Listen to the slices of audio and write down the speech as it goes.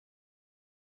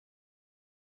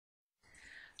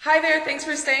Hi there, thanks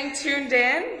for staying tuned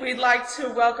in. We'd like to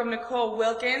welcome Nicole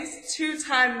Wilkins,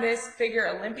 two-time Miss Figure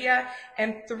Olympia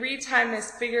and three-time Miss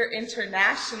Figure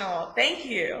International. Thank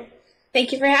you.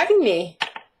 Thank you for having me.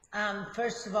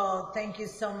 First of all, thank you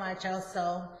so much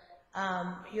also.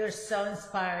 You're so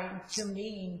inspiring to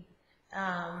me,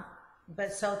 but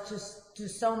to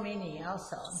so many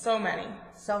also. So many.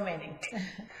 So many.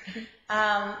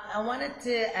 I wanted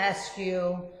to ask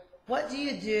you, what do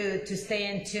you do to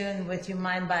stay in tune with your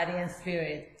mind, body, and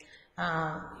spirit,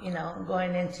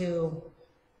 going into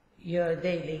your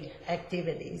daily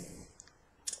activities?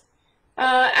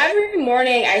 Every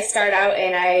morning I start out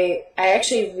and I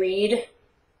actually read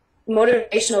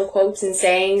motivational quotes and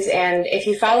sayings, and if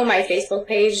you follow my Facebook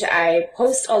page, I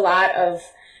post a lot of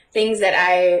things that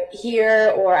I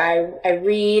hear or I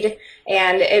read,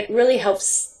 and it really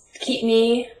helps keep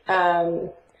me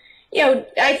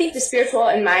I think the spiritual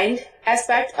and mind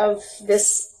aspect of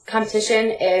this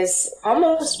competition is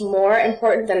almost more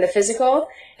important than the physical.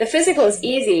 The physical is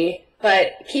easy,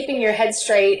 but keeping your head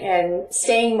straight and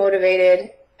staying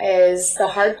motivated is the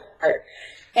hard part.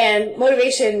 And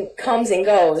motivation comes and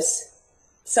goes.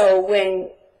 So when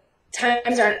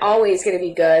times aren't always going to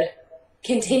be good,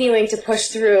 continuing to push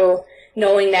through,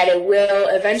 knowing that it will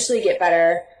eventually get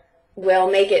better,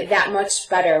 will make it that much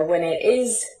better when it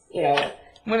is,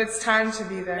 when it's time to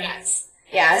be there. Yes.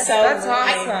 Yeah, so that's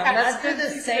awesome. I do the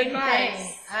same thing.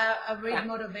 I read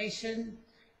motivation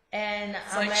and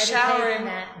I'm like showering.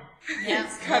 Yeah,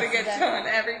 it's got to get done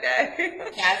every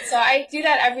day. Yeah, so I do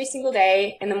that every single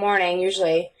day in the morning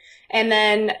usually. And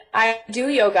then I do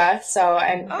yoga. So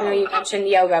I know you mentioned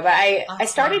yoga, but I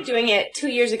started doing it 2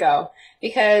 years ago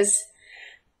because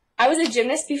I was a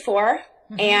gymnast before.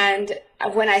 And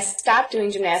when I stopped doing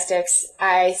gymnastics,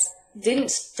 I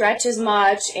didn't stretch as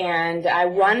much, and I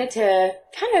wanted to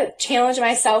kind of challenge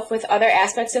myself with other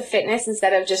aspects of fitness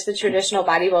instead of just the traditional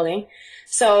bodybuilding.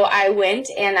 So I went,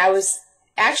 and I was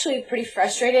actually pretty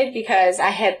frustrated because I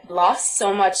had lost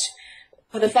so much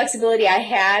of the flexibility I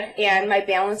had, and my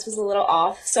balance was a little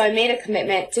off. So I made a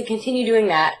commitment to continue doing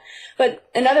that. But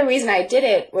another reason I did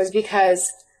it was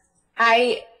because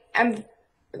I'm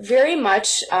very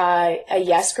much a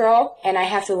yes girl, and I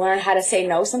have to learn how to say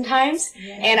no sometimes.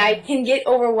 Yeah. And I can get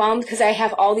overwhelmed because I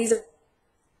have all these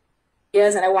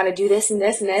ideas and I want to do this and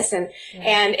this and this, and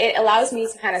it allows me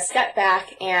to kind of step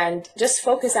back and just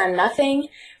focus on nothing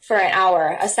for an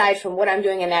hour aside from what I'm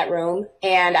doing in that room.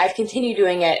 And I've continued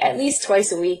doing it at least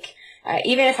twice a week.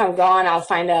 Even if I'm gone, I'll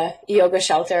find a yoga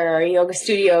shelter or a yoga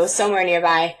studio somewhere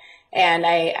nearby. And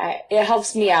it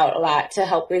helps me out a lot to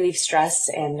help relieve stress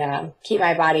and keep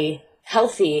my body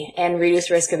healthy and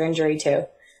reduce risk of injury too.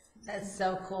 That's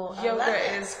so cool. Yoga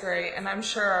is great, and I'm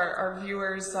sure our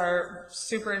viewers are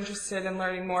super interested in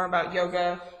learning more about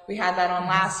yoga. We had that on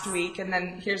last week, and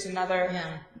then here's another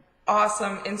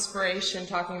awesome inspiration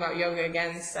talking about yoga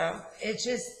again. So it's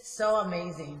just so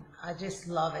amazing. I just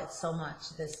love it so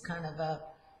much. This kind of a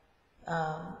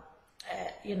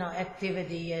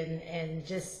activity and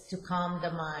just to calm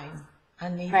the mind. I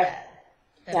need that.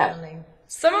 Definitely. Yeah.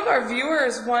 Some of our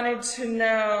viewers wanted to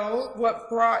know what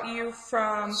brought you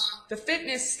from the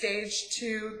fitness stage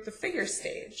to the figure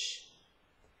stage.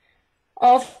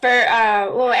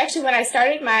 Actually, when I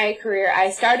started my career,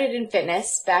 I started in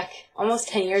fitness back almost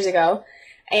 10 years ago,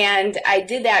 and I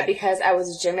did that because I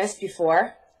was a gymnast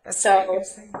before.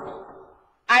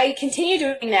 I continued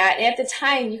doing that, and at the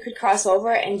time you could cross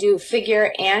over and do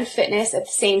figure and fitness at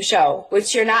the same show,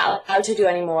 which you're not allowed to do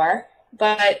anymore.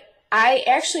 But I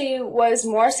actually was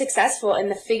more successful in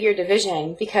the figure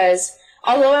division because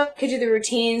although I could do the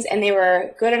routines and they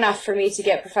were good enough for me to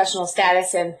get professional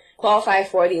status and qualify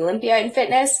for the Olympia in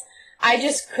fitness, I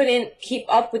just couldn't keep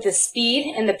up with the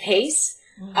speed and the pace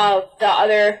of the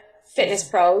other fitness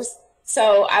pros.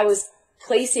 So I was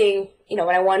placing,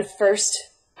 when I won first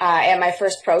at my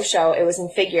first pro show, it was in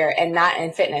figure and not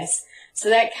in fitness. So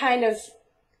that kind of,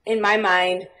 in my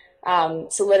mind,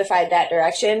 solidified that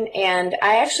direction. And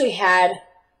I actually had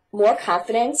more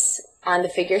confidence on the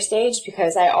figure stage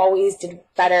because I always did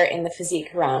better in the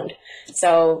physique round.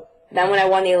 So then when I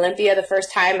won the Olympia the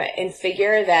first time in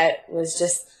figure, that was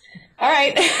just, all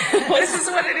right. This is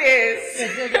what it is.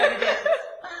 This is what it is.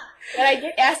 But I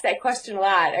get asked that question a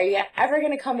lot. Are you ever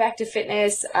going to come back to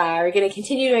fitness? Are you going to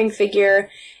continue doing figure?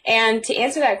 And to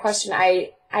answer that question,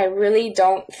 I really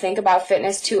don't think about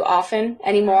fitness too often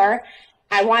anymore.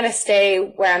 I want to stay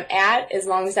where I'm at as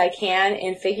long as I can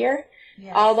in figure.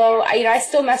 Yes. Although, I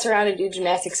still mess around and do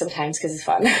gymnastics sometimes because it's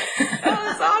fun. Oh,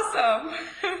 that's awesome.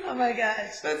 Oh, my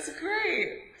gosh. That's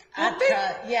great.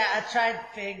 I tried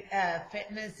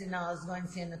fitness. You know, I was going to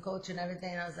see the coach and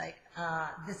everything. And I was like,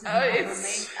 this is not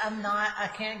for me. I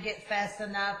can't get fast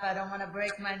enough. I don't want to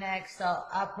break my neck. So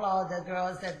I applaud the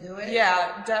girls that do it.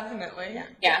 Yeah, definitely.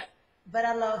 Yeah. But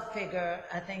I love figure.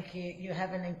 I think you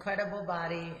have an incredible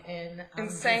body and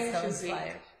insane so physique.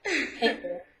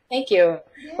 Inspired. Thank you.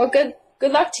 Yeah. Well,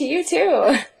 good luck to you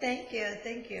too. Thank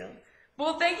you.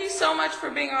 Well, thank you so much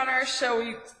for being on our show.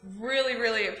 We really,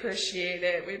 really appreciate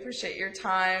it. We appreciate your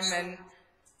time, and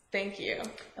thank you.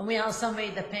 And we also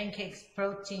made the pancakes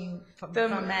protein from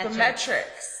Metrics. The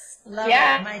Metrics. Love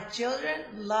it. My children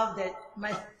loved it.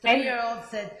 My 3-year-old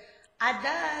said, "I'm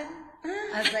done."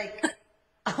 I was like,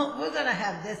 "Oh, we're going to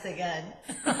have this again."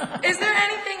 Is there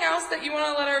anything else that you want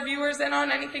to let our viewers in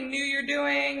on? Anything new you're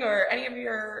doing, or any of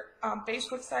your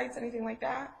Facebook sites, anything like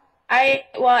that? I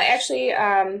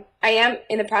am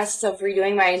in the process of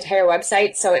redoing my entire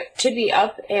website, so it should be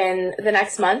up in the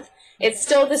next month. It's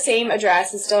still the same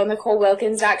address. It's still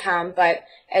NicoleWilkins.com, but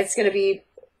it's going to be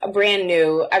a brand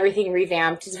new, everything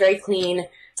revamped. It's very clean,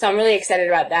 so I'm really excited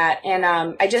about that. And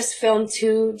I just filmed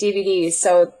 2 DVDs,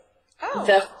 so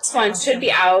the first one should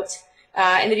be out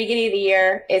in the beginning of the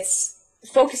year. It's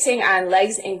focusing on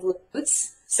legs and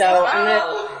glutes. So I'm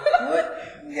gonna.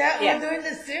 We're doing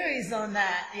the series on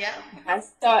that. Yeah.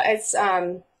 So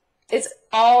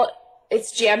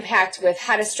it's jam packed with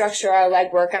how to structure our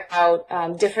leg workout,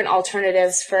 different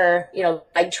alternatives for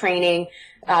leg training,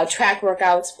 track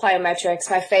workouts, plyometrics,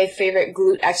 my favorite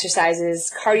glute exercises,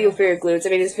 cardio for your glutes. I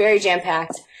mean, it's very jam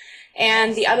packed.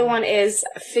 And the other one is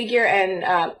figure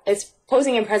and it's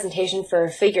posing and presentation for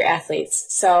figure athletes.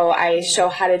 So I show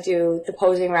how to do the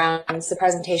posing rounds, the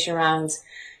presentation rounds,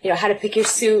 how to pick your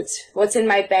suit, what's in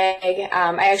my bag.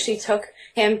 I actually took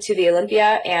him to the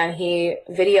Olympia, and he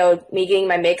videoed me getting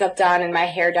my makeup done and my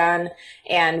hair done,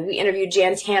 and we interviewed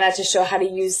Jan Tana to show how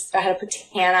to put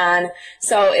tan on.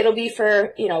 So it'll be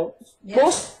for,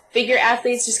 both figure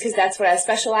athletes, just because that's what I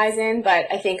specialize in, but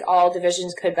I think all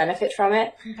divisions could benefit from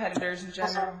it. Competitors in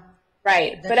general.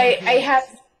 Right. But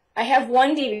I have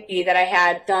one DVD that I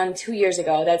had done 2 years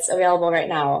ago that's available right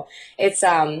now. It's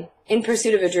In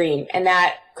Pursuit of a Dream, and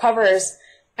that covers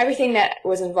everything that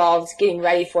was involved getting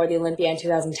ready for the Olympia in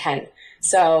 2010.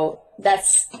 So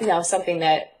that's something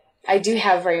that I do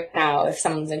have right now if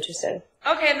someone's interested.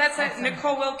 Okay, and that's at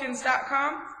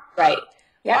NicoleWilkins.com? Right.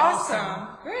 Yeah. Awesome.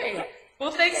 Great.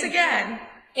 Well, thanks again.